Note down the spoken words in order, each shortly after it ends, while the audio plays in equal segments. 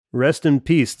Rest in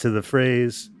peace to the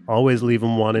phrase, always leave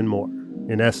 'em wanting more.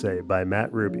 An essay by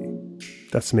Matt Ruby.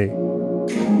 That's me.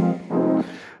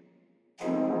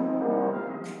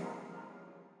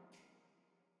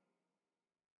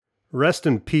 Rest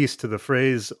in peace to the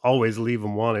phrase, always leave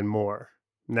 'em wanting more.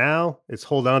 Now, it's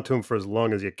hold on to 'em for as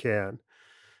long as you can.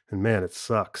 And man, it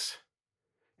sucks.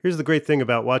 Here's the great thing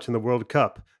about watching the World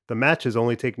Cup. The matches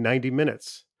only take 90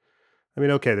 minutes. I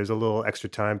mean, okay, there's a little extra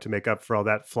time to make up for all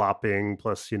that flopping,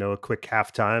 plus, a quick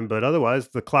halftime, but otherwise,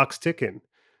 the clock's ticking.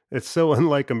 It's so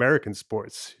unlike American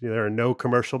sports. There are no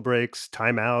commercial breaks,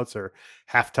 timeouts, or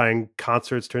halftime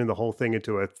concerts turning the whole thing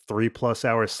into a 3+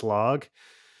 hour slog.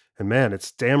 And man,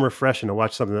 it's damn refreshing to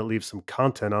watch something that leaves some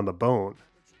content on the bone.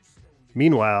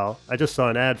 Meanwhile, I just saw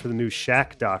an ad for the new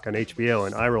Shaq doc on HBO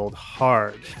and I rolled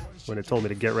hard when it told me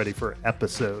to get ready for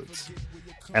episodes.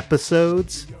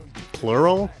 Episodes?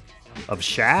 Plural? Of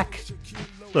Shaq?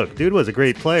 Look, dude was a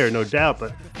great player, no doubt,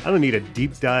 but I don't need a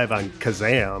deep dive on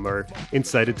Kazam or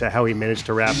insight into how he managed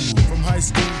to rap. From high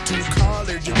school to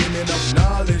college, you gain enough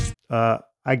knowledge.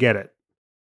 I get it.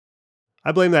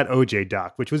 I blame that OJ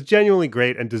doc, which was genuinely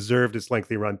great and deserved its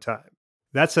lengthy runtime.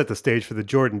 That set the stage for the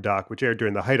Jordan doc, which aired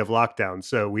during the height of lockdown,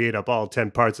 so we ate up all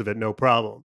 10 parts of it no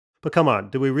problem. But come on,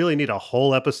 do we really need a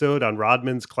whole episode on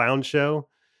Rodman's clown show?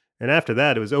 And after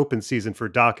that, it was open season for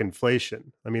doc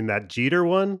inflation. I mean, that Jeter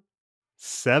one?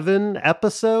 7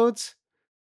 episodes?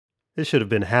 It should have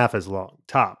been half as long,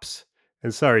 tops.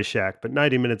 And sorry, Shaq, but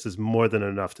 90 minutes is more than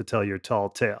enough to tell your tall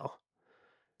tale.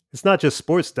 It's not just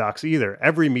sports docs either.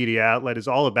 Every media outlet is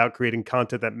all about creating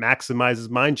content that maximizes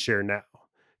mindshare now.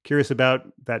 Curious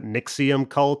about that Nixium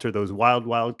cult or those wild,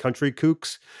 wild country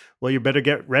kooks? Well, you better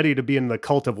get ready to be in the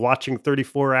cult of watching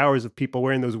 34 hours of people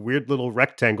wearing those weird little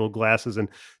rectangle glasses and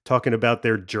talking about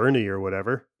their journey or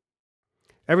whatever.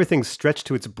 Everything's stretched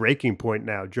to its breaking point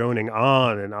now, droning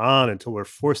on and on until we're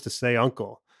forced to say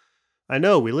uncle. I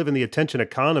know we live in the attention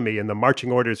economy, and the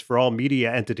marching orders for all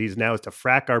media entities now is to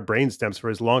frack our brainstems for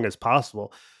as long as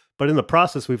possible. But in the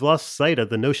process, we've lost sight of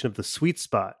the notion of the sweet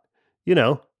spot.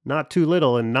 Not too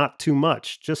little and not too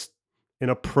much, just an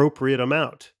appropriate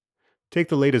amount. Take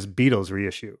the latest Beatles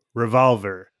reissue,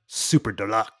 Revolver, Super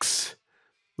Deluxe.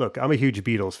 Look, I'm a huge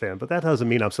Beatles fan, but that doesn't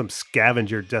mean I'm some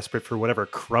scavenger desperate for whatever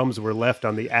crumbs were left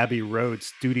on the Abbey Road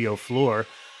studio floor.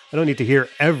 I don't need to hear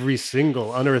every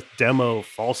single unearthed demo,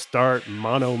 false start,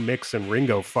 mono mix, and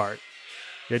Ringo fart.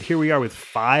 Yet here we are with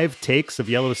 5 takes of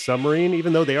Yellow Submarine,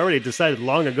 even though they already decided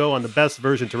long ago on the best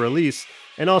version to release.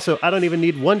 And also, I don't even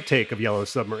need 1 take of Yellow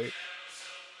Submarine.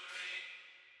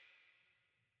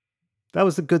 That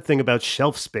was the good thing about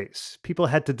shelf space. People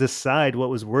had to decide what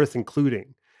was worth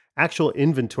including. Actual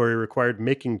inventory required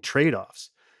making trade offs.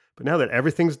 But now that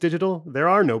everything's digital, there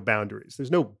are no boundaries.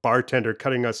 There's no bartender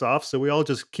cutting us off, so we all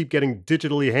just keep getting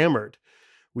digitally hammered.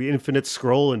 We infinite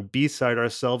scroll and B-side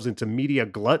ourselves into media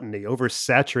gluttony,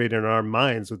 oversaturating our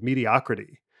minds with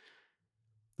mediocrity.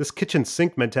 This kitchen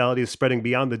sink mentality is spreading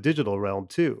beyond the digital realm,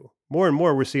 too. More and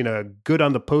more, we're seeing a good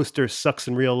on the poster, sucks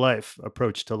in real life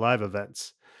approach to live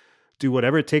events. Do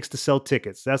whatever it takes to sell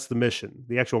tickets. That's the mission.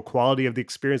 The actual quality of the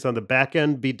experience on the back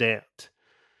end, be damned.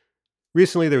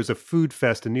 Recently, there was a food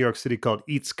fest in New York City called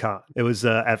EatsCon. It was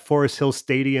at Forest Hill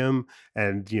Stadium,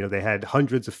 and they had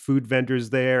hundreds of food vendors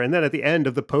there. And then at the end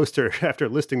of the poster, after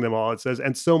listing them all, it says,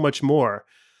 "And so much more."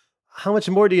 How much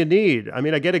more do you need? I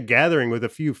mean, I get a gathering with a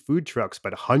few food trucks,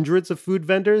 but hundreds of food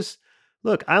vendors?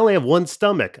 Look, I only have one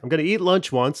stomach. I'm going to eat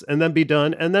lunch once and then be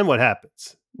done. And then what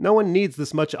happens? No one needs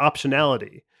this much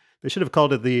optionality. They should have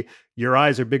called it the "Your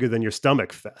Eyes Are Bigger Than Your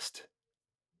Stomach" fest.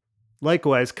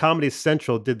 Likewise, Comedy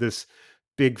Central did this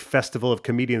big festival of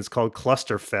comedians called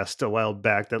Cluster Fest a while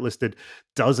back that listed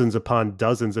dozens upon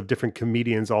dozens of different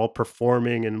comedians all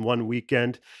performing in one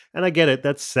weekend. And I get it,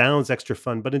 that sounds extra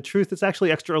fun, but in truth, it's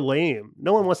actually extra lame.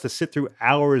 No one wants to sit through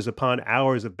hours upon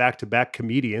hours of back to back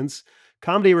comedians.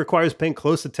 Comedy requires paying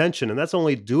close attention, and that's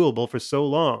only doable for so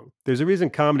long. There's a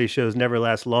reason comedy shows never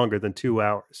last longer than 2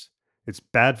 hours. It's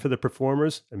bad for the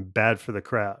performers and bad for the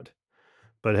crowd.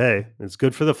 But hey, it's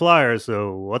good for the Flyers,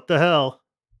 so what the hell?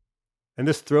 And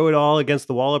this throw it all against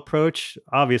the wall approach,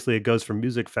 obviously it goes for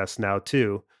Music Fest now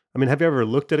too. I mean, have you ever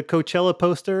looked at a Coachella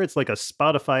poster? It's like a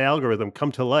Spotify algorithm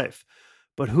come to life.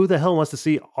 But who the hell wants to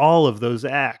see all of those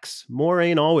acts? More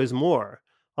ain't always more.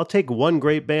 I'll take one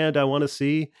great band I want to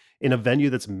see in a venue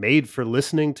that's made for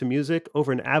listening to music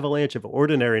over an avalanche of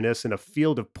ordinariness in a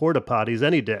field of porta potties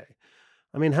any day.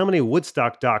 I mean, how many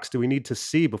Woodstock docs do we need to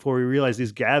see before we realize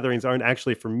these gatherings aren't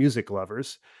actually for music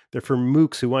lovers? They're for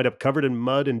mooks who wind up covered in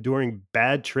mud, enduring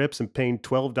bad trips, and paying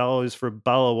 $12 for a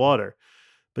bottle of water.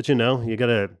 But you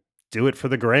gotta do it for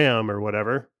the gram or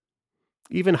whatever.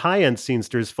 Even high-end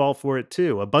scenesters fall for it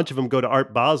too. A bunch of them go to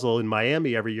Art Basel in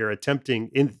Miami every year, attempting,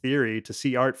 in theory, to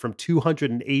see art from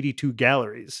 282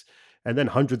 galleries, and then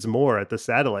hundreds more at the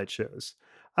satellite shows.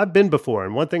 I've been before,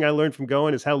 and one thing I learned from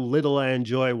going is how little I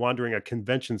enjoy wandering a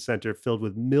convention center filled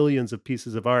with millions of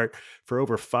pieces of art for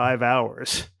over 5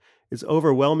 hours. It's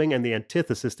overwhelming and the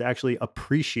antithesis to actually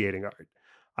appreciating art.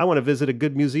 I want to visit a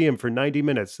good museum for 90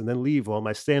 minutes and then leave while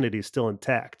my sanity is still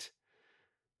intact.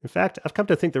 In fact, I've come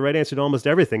to think the right answer to almost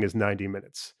everything is 90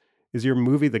 minutes. Is your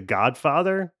movie The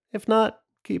Godfather? If not,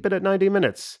 keep it at 90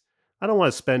 minutes. I don't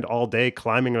want to spend all day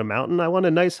climbing a mountain. I want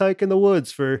a nice hike in the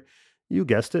woods for, you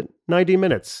guessed it, 90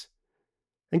 minutes.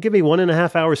 And give me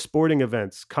 1.5 hour sporting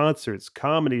events, concerts,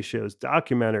 comedy shows,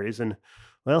 documentaries, and,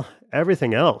 well,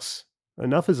 everything else.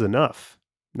 Enough is enough.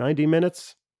 90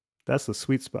 minutes? That's the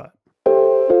sweet spot.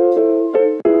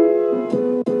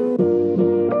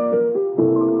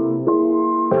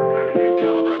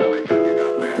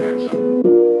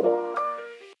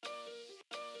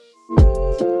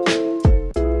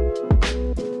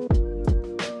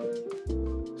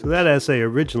 So that essay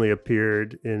originally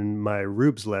appeared in my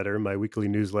Rubes letter, my weekly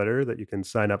newsletter that you can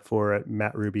sign up for at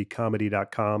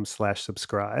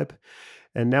mattrubycomedy.com/subscribe.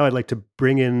 And now I'd like to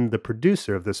bring in the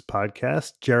producer of this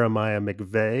podcast, Jeremiah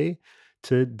McVeigh,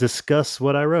 to discuss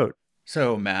what I wrote.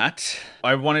 So, Matt,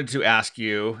 I wanted to ask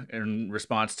you in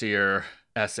response to your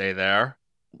essay there,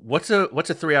 what's a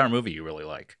 3-hour movie you really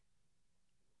like?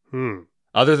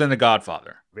 Other than The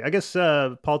Godfather. I guess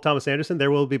Paul Thomas Anderson,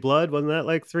 There Will Be Blood, wasn't that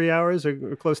like 3 hours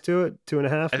or close to it?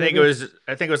 2.5? I think it was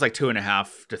like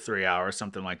 2.5 to 3 hours,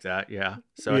 something like that. Yeah.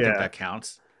 So I think that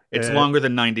counts. It's longer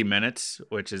than 90 minutes,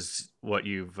 which is what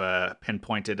you've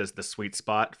pinpointed as the sweet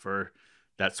spot for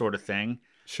that sort of thing.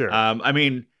 Sure. I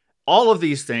mean, all of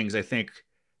these things, I think,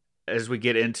 as we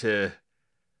get into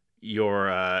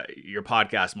your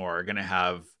podcast more, are going to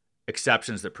have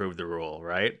exceptions that prove the rule,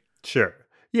 right? Sure.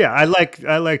 Yeah, I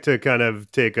like to kind of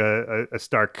take a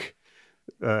stark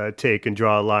take and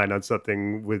draw a line on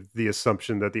something with the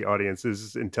assumption that the audience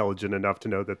is intelligent enough to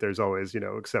know that there's always,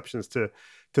 exceptions to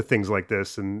things like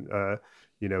this, and going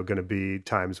to be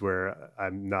times where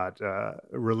I'm not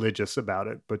religious about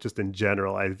it, but just in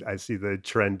general, I see the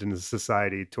trend in the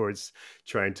society towards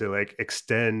trying to like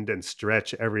extend and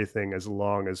stretch everything as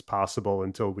long as possible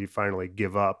until we finally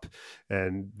give up.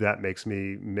 And that makes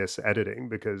me miss editing,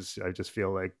 because I just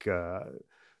feel like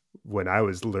when I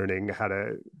was learning how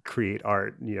to create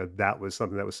art, that was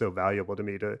something that was so valuable to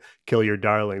me, to kill your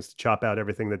darlings, to chop out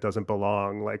everything that doesn't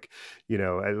belong. Like,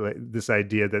 this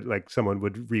idea that like someone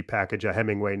would repackage a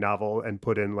Hemingway novel and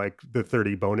put in like the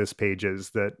 30 bonus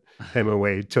pages that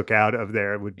Hemingway took out of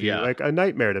there would be like a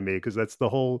nightmare to me, because that's the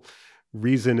whole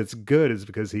reason it's good, is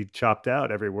because he chopped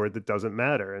out every word that doesn't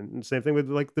matter. And same thing with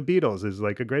like the Beatles is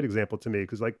like a great example to me,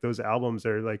 because like those albums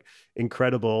are like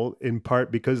incredible in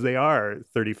part because they are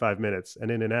 35 minutes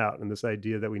and in and out. And this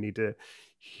idea that we need to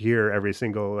hear every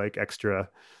single like extra,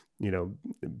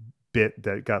 bit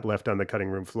that got left on the cutting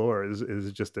room floor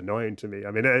is just annoying to me.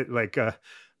 I mean,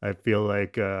 I feel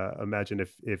like imagine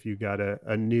if you got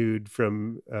a nude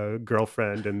from a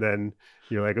girlfriend and then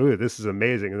you're like, "Ooh, this is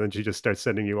amazing," and then she just starts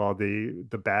sending you all the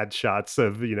bad shots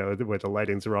of where the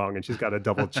lighting's wrong and she's got a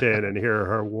double chin and here are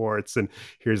her warts and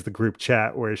here's the group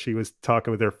chat where she was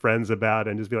talking with her friends about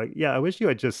it, and just be like, "Yeah, I wish you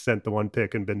had just sent the one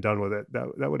pic and been done with it.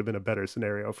 That would have been a better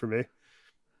scenario for me."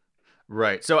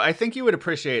 Right. So I think you would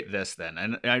appreciate this then.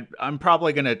 And I'm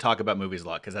probably going to talk about movies a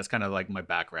lot because that's kind of like my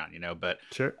background, but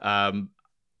Sure.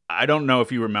 I don't know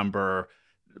if you remember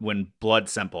when Blood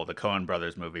Simple, the Coen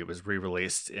Brothers movie, was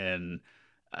re-released in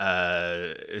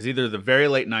it was either the very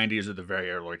late 90s or the very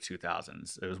early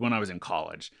 2000s. It was when I was in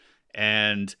college.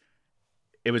 And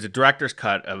it was a director's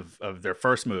cut of their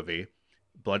first movie,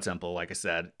 Blood Simple, like I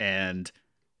said. And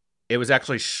it was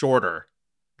actually shorter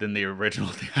than the original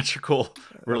theatrical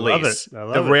release. I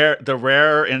love it. The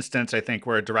rare instance, I think,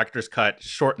 where a director's cut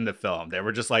shortened the film. They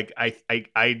were just like,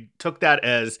 I took that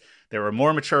as there were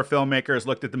more mature filmmakers,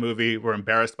 looked at the movie, were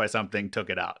embarrassed by something,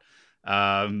 took it out.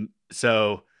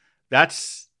 So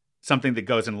that's something that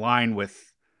goes in line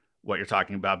with what you're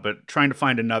talking about, but trying to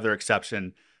find another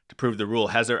exception to prove the rule.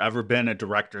 Has there ever been a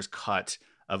director's cut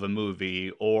of a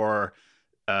movie or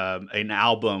an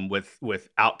album with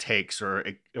outtakes or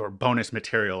bonus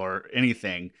material or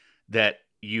anything that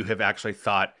you have actually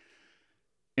thought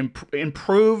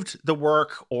improved the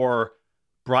work or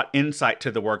brought insight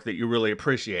to the work that you really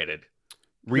appreciated,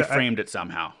 reframed it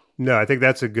somehow? No, I think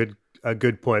that's a good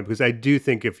point, because I do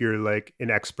think if you're like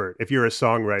an expert, if you're a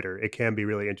songwriter, it can be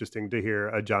really interesting to hear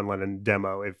a John Lennon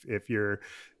demo. If you're,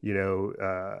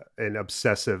 an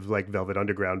obsessive like Velvet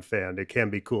Underground fan, it can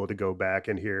be cool to go back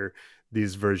and hear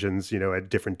these versions, at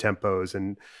different tempos.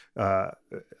 And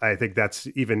I think that's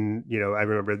even, I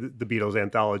remember the Beatles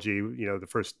anthology, the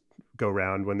first go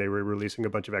round when they were releasing a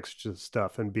bunch of extra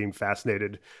stuff and being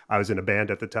fascinated. I was in a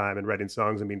band at the time and writing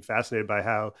songs and being fascinated by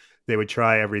how they would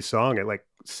try every song at like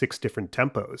 6 different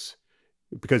tempos.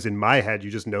 Because in my head, you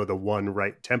just know the one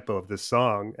right tempo of this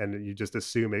song, and you just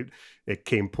assume it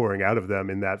came pouring out of them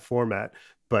in that format.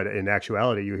 But in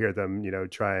actuality, you hear them,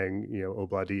 trying,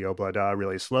 obla di, obla da,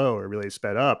 really slow or really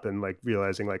sped up, and like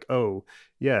realizing like, oh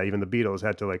yeah, even the Beatles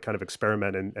had to like kind of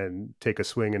experiment and take a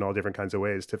swing in all different kinds of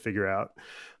ways to figure out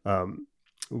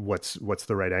what's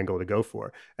the right angle to go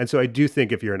for. And so I do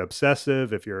think if you're an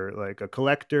obsessive, if you're like a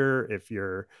collector, if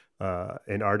you're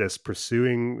an artist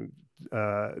pursuing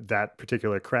that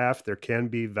particular craft, there can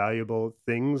be valuable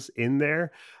things in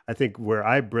there. I think where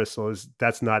I bristle is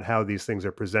that's not how these things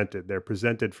are presented. They're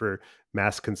presented for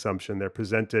mass consumption. They're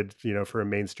presented, for a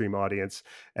mainstream audience.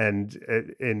 And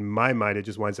in my mind, it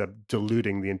just winds up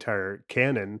diluting the entire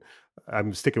canon.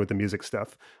 I'm sticking with the music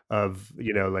stuff of,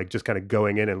 like just kind of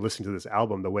going in and listening to this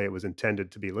album the way it was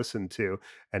intended to be listened to,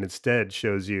 and instead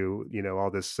shows you, all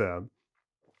this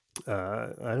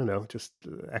I don't know, just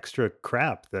extra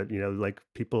crap that, like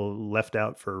people left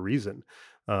out for a reason.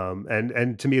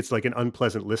 And to me, it's like an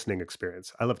unpleasant listening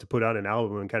experience. I love to put on an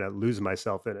album and kind of lose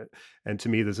myself in it. And to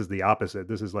me, this is the opposite.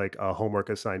 This is like a homework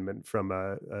assignment from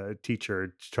a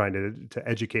teacher trying to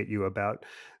educate you about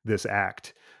this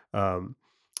act.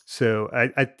 So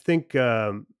I think,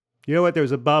 you know what, there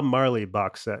was a Bob Marley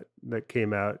box set that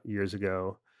came out years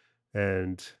ago,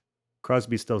 and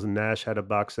Crosby, Stills and Nash had a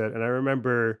box set, and I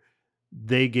remember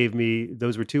they gave me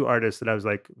those were 2 artists that I was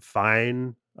like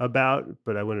fine about,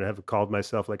 but I wouldn't have called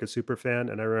myself like a super fan.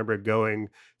 And I remember going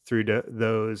through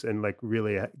those and like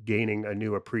really gaining a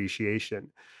new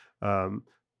appreciation. Um,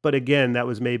 but again, that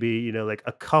was maybe, like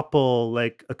a couple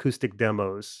like acoustic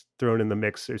demos thrown in the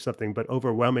mix or something, but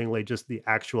overwhelmingly just the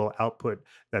actual output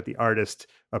that the artist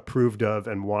approved of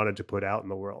and wanted to put out in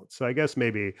the world. So I guess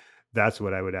maybe that's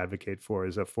what I would advocate for,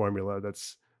 is a formula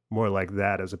that's more like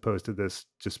that, as opposed to this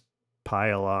just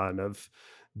pile on of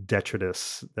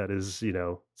detritus that is,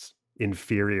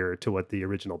 inferior to what the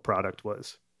original product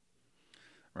was.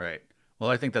 Right. Well,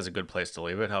 I think that's a good place to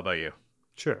leave it. How about you?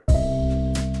 Sure.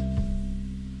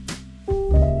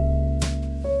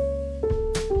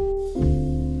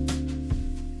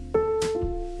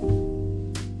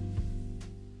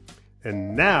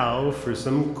 And now for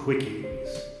some quickies.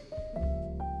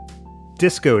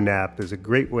 Disco nap is a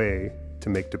great way to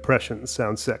make depression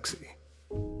sound sexy.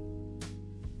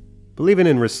 Believing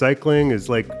in recycling is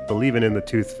like believing in the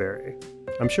tooth fairy.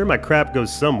 I'm sure my crap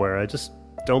goes somewhere, I just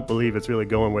don't believe it's really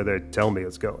going where they tell me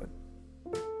it's going.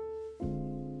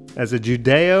 As a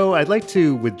Judeo, I'd like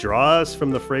to withdraw us from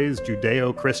the phrase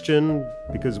Judeo-Christian,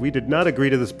 because we did not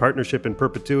agree to this partnership in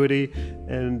perpetuity,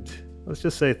 and let's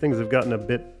just say things have gotten a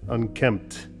bit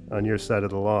unkempt on your side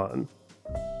of the lawn.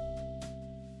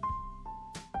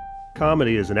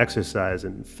 Comedy is an exercise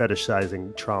in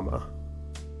fetishizing trauma.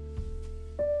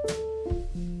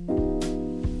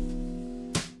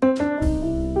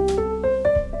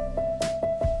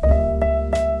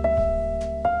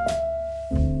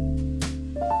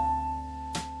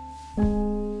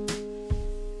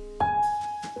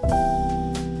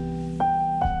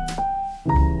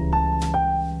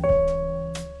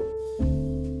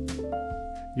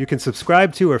 You can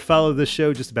subscribe to or follow this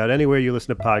show just about anywhere you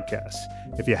listen to podcasts.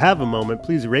 If you have a moment,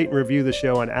 please rate and review the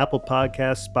show on Apple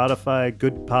Podcasts, Spotify,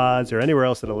 Good Pods, or anywhere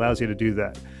else that allows you to do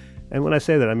that. And when I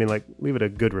say that, I mean like leave it a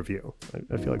good review.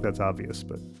 I feel like that's obvious,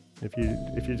 but if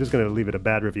you're just going to leave it a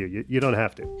bad review, you don't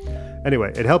have to.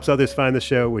 Anyway, it helps others find the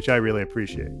show, which I really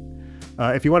appreciate.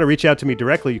 If you want to reach out to me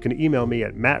directly, you can email me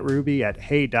at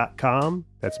mattruby@hey.com.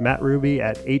 That's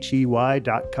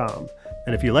mattruby@hey.com.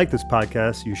 And if you like this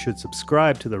podcast, you should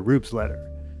subscribe to the Rubes Letter,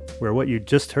 where what you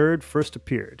just heard first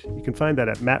appeared. You can find that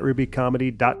at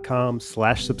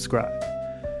mattrubycomedy.com/subscribe.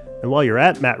 And while you're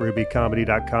at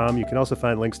mattrubycomedy.com, you can also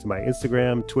find links to my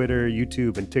Instagram, Twitter,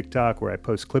 YouTube, and TikTok, where I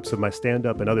post clips of my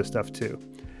stand-up and other stuff too.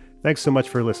 Thanks so much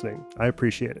for listening. I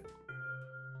appreciate it.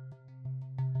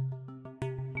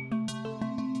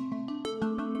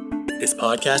 This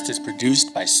podcast is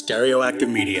produced by Stereoactive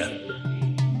Media.